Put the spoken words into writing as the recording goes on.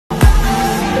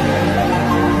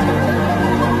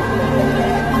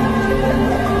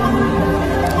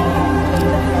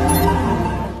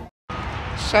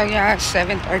So yeah, it's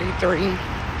 7:33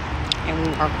 and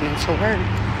we're walking into work.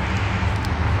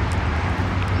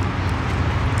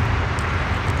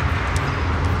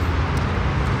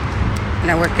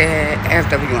 And I work at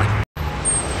FW1.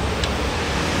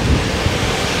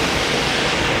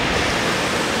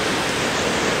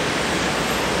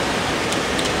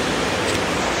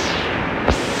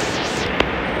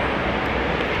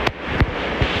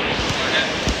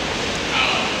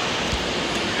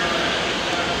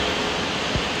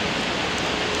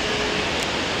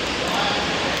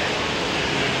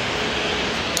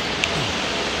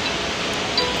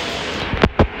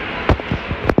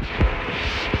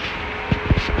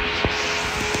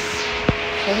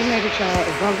 So we made it, y'all.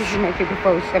 As long as you make it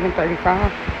before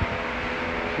 7:35,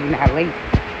 you're not late.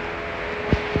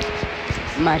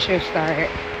 My shift started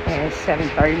at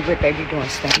 7:30, but they be doing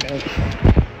stand-up,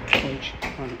 which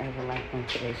I don't ever like when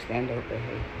they stand-up, but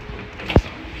hey.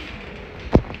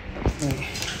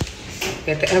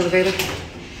 Got the elevator,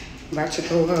 about to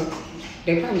go up.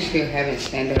 They probably still haven't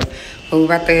stand-up, but we're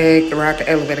about to get out the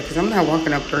elevator because I'm not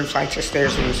walking up 3 flights of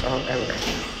stairs in this whole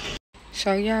elevator.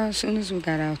 So y'all, as soon as we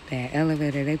got out that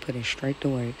elevator, they put it straight to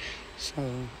work. So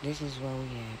this is where we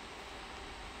at.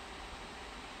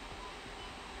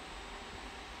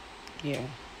 Yeah.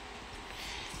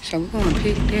 So we're gonna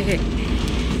pick that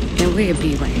and we'll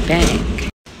be right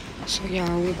back. So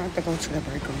y'all, we about to go to the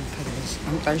break room because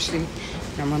I'm thirsty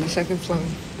and I'm on the 2nd floor.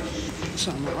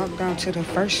 So I'm gonna walk down to the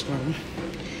 1st floor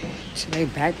to their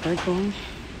back break room.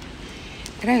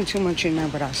 It ain't too much in there,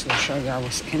 but I'll still show y'all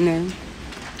what's in there.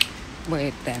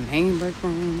 With that main break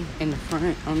room in the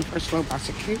front on the 1st floor by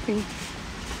security,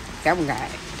 that one got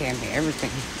damn near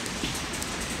everything.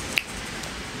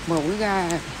 But we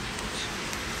got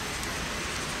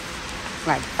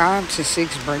like 5 to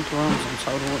 6 break rooms in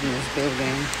total in this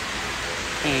building,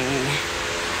 and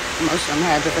most of them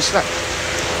had different stuff.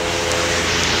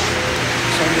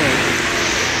 So yeah,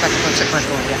 about to go to the break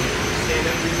room, yeah.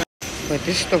 But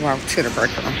this is the walk to the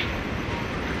break room.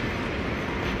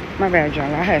 My bad,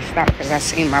 y'all. I had stopped because I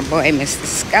seen my boy, Mr.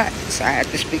 Scott. So I had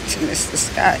to speak to Mr.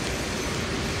 Scott.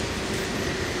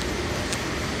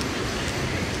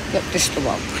 Yep, this is the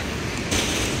walk.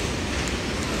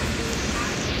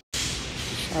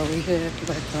 So we here at the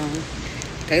break room.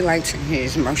 They lights in here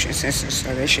is motion sensors,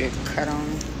 so they should cut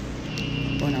on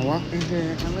when I walk in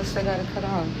here. Unless they gotta cut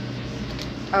off.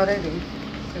 Oh, they do.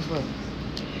 Just look.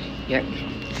 Yep.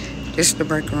 This is the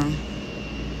break room.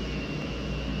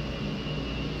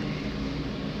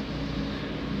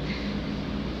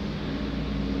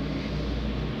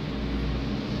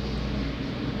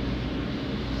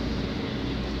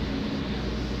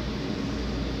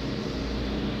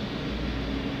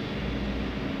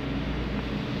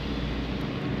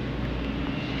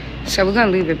 So we're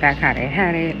gonna leave it back how they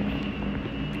had it.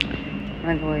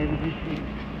 Like,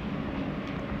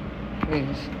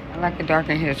 please. I like it dark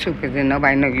in here too, because then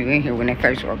nobody know you in here when they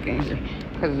first walk in here,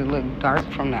 because it look dark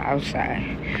from the outside.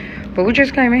 But we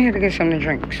just came in here to get something to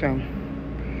drink, so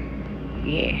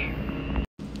yeah.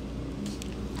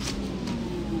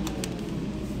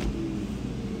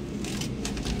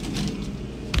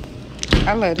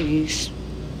 I love these.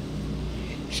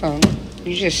 So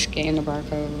you just scan the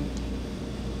barcode.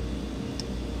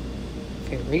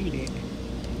 Read it.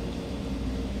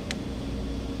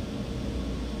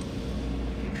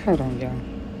 Hold on, y'all.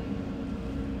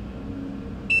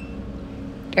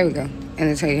 There we go. And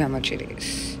it'll tell you how much it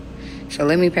is. So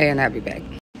let me pay and I'll be back.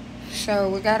 So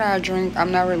we got our drink.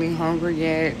 I'm not really hungry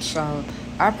yet, so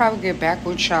I'll probably get back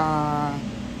with y'all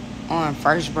on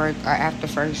 1st break or after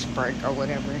 1st break or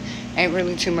whatever. Ain't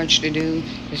really too much to do.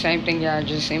 The same thing y'all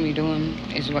just see me doing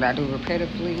is what I do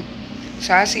repetitively.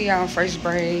 So I'll see y'all on 1st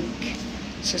break.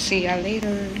 So see y'all later.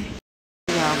 Y'all,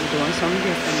 we're doing something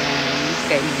different now.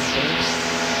 Stay with us.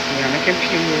 We're on the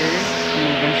computer,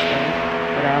 moving stuff.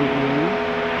 But I'm doing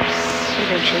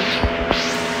pictures.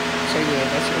 So yeah,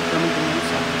 that's what we're gonna be doing.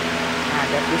 So I'll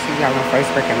definitely see y'all on 1st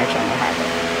break and let y'all know how it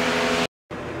goes.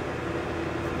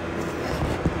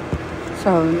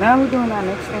 So now we're doing our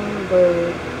next thing,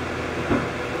 but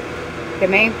the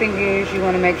main thing is you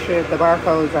want to make sure the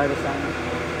barcodes are the same.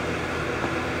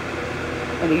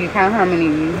 And if you count how many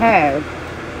you have,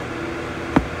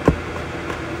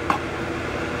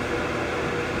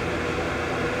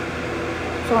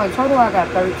 so in total I got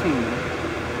 13.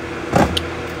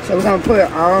 So we're gonna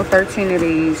put all 13 of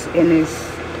these in this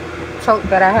tote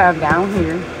that I have down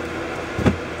here.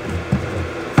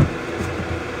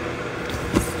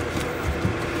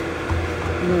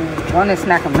 One is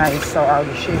not nice, so all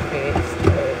the shit fits.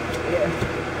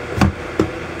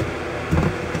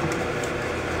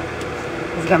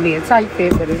 It's gonna be a tight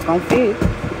fit, but it's gonna fit.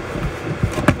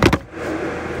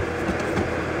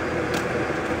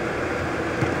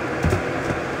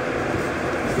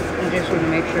 just want to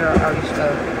make sure all the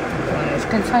stuff on this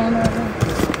container.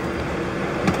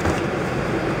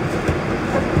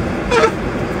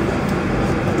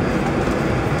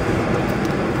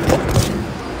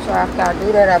 So after I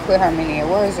do that, I put how many it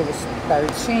was. It was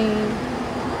 13.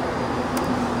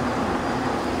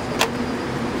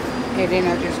 And then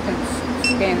I just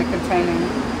scan the container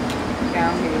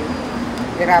down here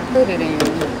that I put it in,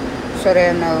 so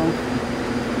they'll know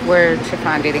where to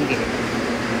find it and get it.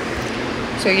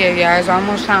 So yeah, guys,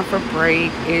 almost time for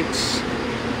break. It's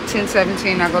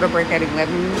 10:17. I go to break at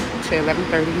 11 to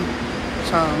 11:30.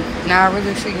 So now I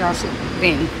really see y'all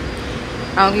then.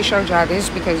 I only showed y'all this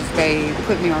because they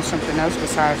put me on something else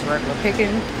besides regular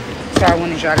picking. So I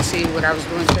wanted y'all to see what I was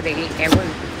doing today at work.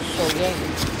 So yeah.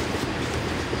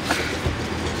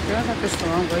 I got this the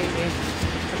wrong way. Yeah.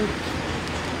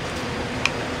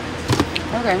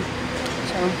 Okay.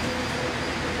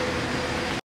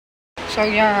 So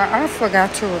yeah, I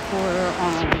forgot to record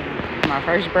on my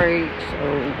first break.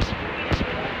 So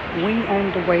we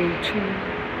on the way to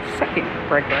second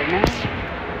break right now.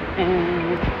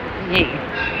 And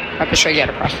yeah, I can show you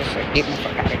the process of getting the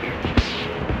fuck out of here.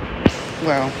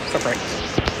 Well, for breaks.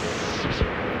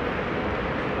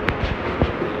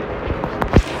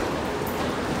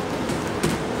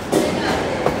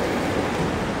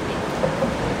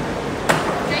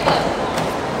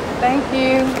 Thank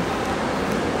you.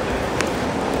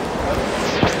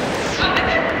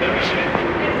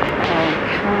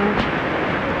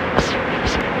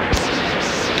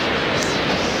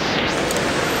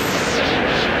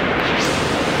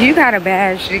 You got a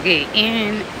badge to get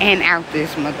in and out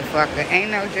this motherfucker. Ain't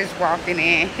no just walking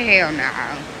in. Hell no.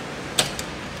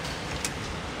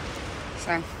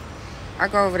 So, I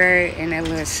go over there in that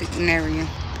little sitting area.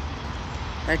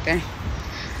 Right there.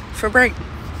 For break.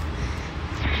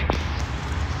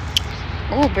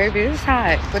 Oh, baby, it's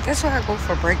hot. But that's why I go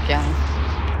for break, y'all.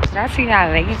 But I'll see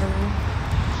y'all later.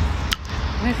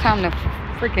 It's time to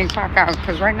freaking clock out.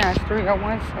 Because right now it's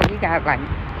 3:01. So we got like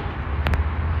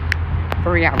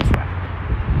 3 hours left.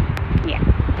 Yeah.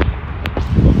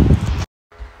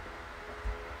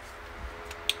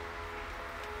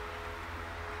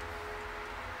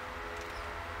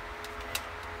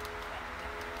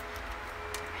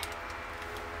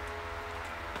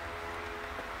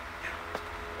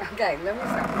 Okay, let me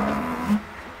stop.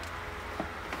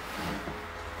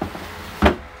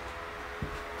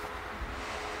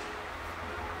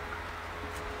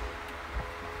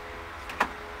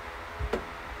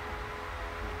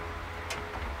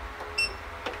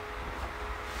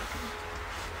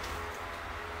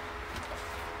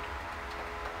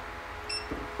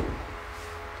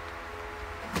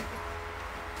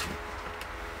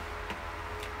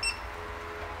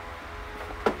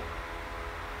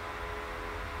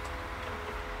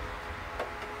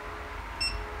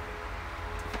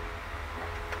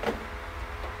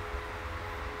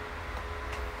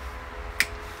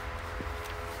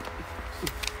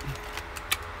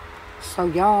 So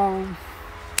y'all,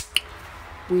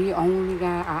 we only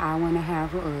got an hour and a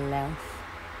half left.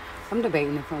 I'm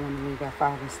debating if I want to leave at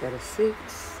 5 instead of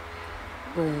 6,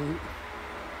 but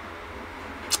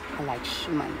I like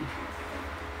money.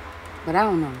 But I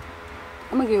don't know.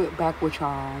 I'm gonna get back with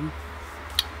y'all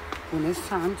when it's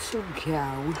time to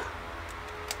go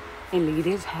and leave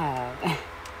this house.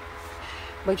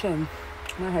 But yeah,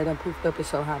 my hair done poofed up. It's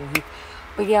so hot in here.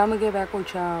 But yeah, I'm gonna get back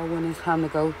with y'all when it's time to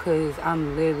go, because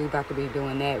I'm literally about to be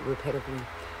doing that repetitively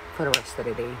for the rest of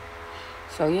the day.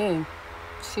 So yeah,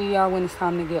 see y'all when it's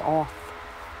time to get off.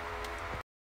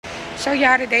 So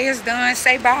y'all, the day is done.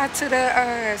 Say bye to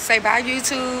the say bye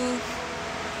YouTube.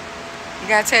 You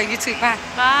gotta tell YouTube bye.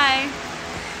 Bye.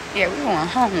 Yeah, we going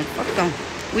home. Fuck them.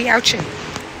 We out here.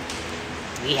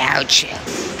 We out here.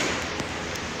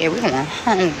 Yeah, we going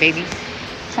home, baby.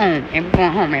 Home. And we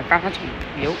going home at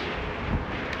 5:20. Yup.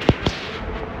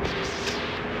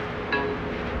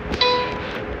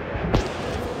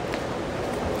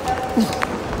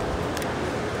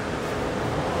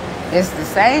 It's the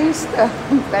same stuff.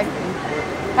 Thank you.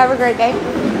 Have a great day.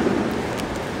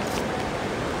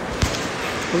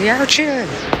 We out here.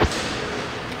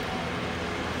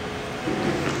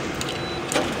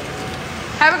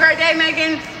 Have a great day,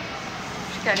 Megan.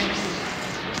 She got it.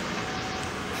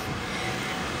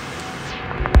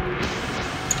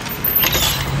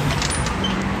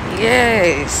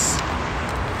 Yes.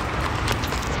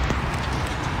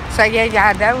 So yeah,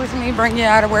 y'all, that was me bringing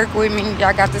y'all to work with me.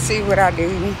 Y'all got to see what I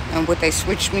do and what they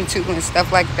switched me to and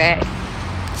stuff like that.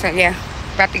 So yeah,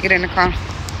 about to get in the car.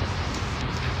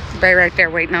 Bay right there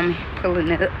waiting on me, pulling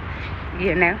it up,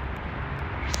 you know.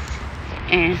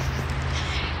 And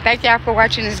thank y'all for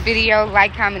watching this video.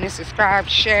 Like, comment, and subscribe,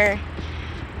 share.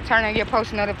 turn on your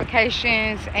post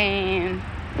notifications and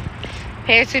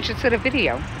pay attention to the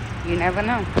video. You never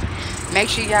know. Make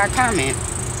sure y'all comment,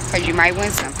 because you might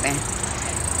win something.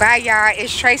 Bye, y'all.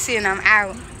 It's Tracy, and I'm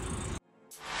out.